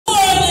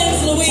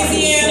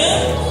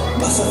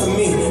myself and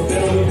me,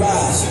 been on the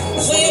rise.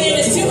 Weighing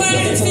in at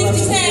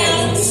 250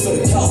 pounds, this for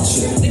the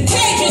culture. the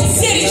Cajun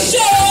City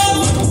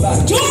Show,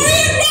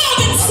 Dorian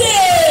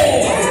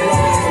Robinson!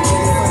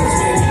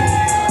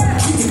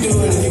 You could do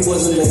it if you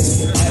wasn't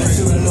lazy.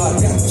 Attitude, I know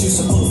I got what you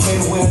supposed to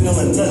fade away, I know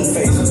I'm nothing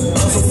phase.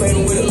 I'm so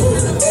faded with it.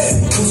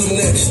 Who's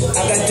next?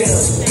 I got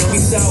downs. Don't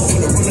be sour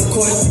when I run the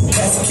court.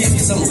 Pass the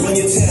kids, cause I'm run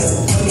your town.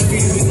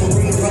 Undefeated, we gon'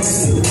 bring the rocks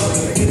to the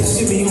water. Get the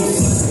shit, me, you gon'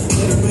 fuck.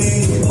 Let it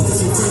rain,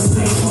 others in first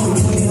place.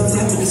 Only 20 hours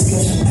after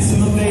discussion. This is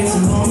my face,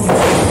 I'm on.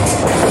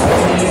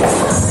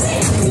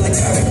 Looking like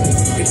alright.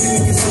 If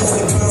you can sit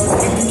on the ground,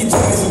 you can get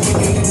tired of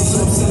picking niggas, so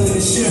I'm selling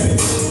this shirt.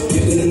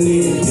 You're gonna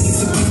need it. This is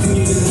a big thing,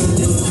 you're gonna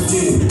do what you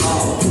did.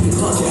 All, put the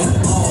culture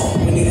at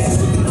all. When they ask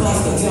what the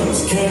cost, I tell them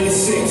it's currently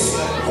 6.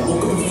 I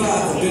woke up at 5,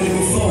 I've been here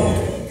before.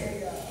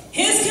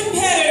 His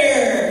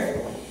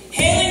competitor,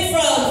 hailing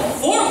from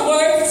Fort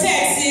Worth,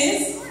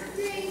 Texas.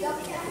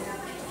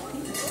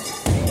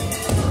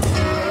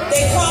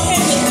 They call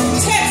him the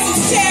Texas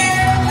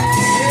Terror,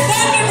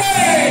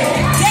 Thunderbird,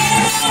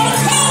 Damo.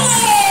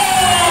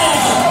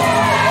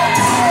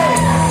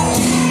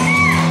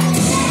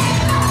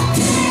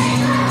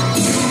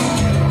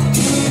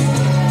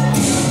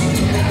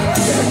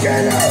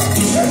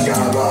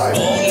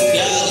 Born in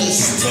Dallas,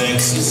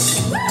 Texas.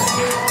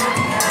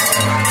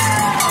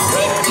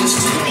 Breakfast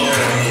in the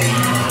morning.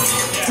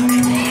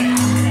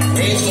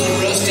 Raised on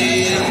rusty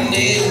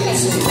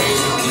nails and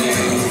razor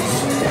blades.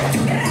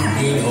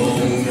 Good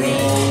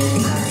homegrown.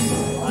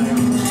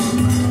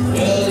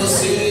 Well, the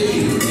city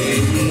you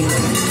gave me.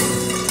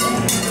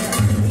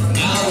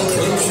 Now the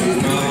country's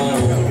my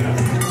home.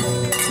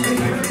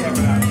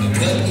 I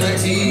cut my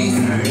teeth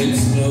in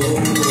snow.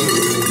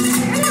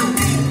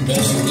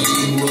 Best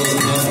believe was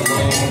nothing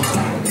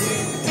wrong.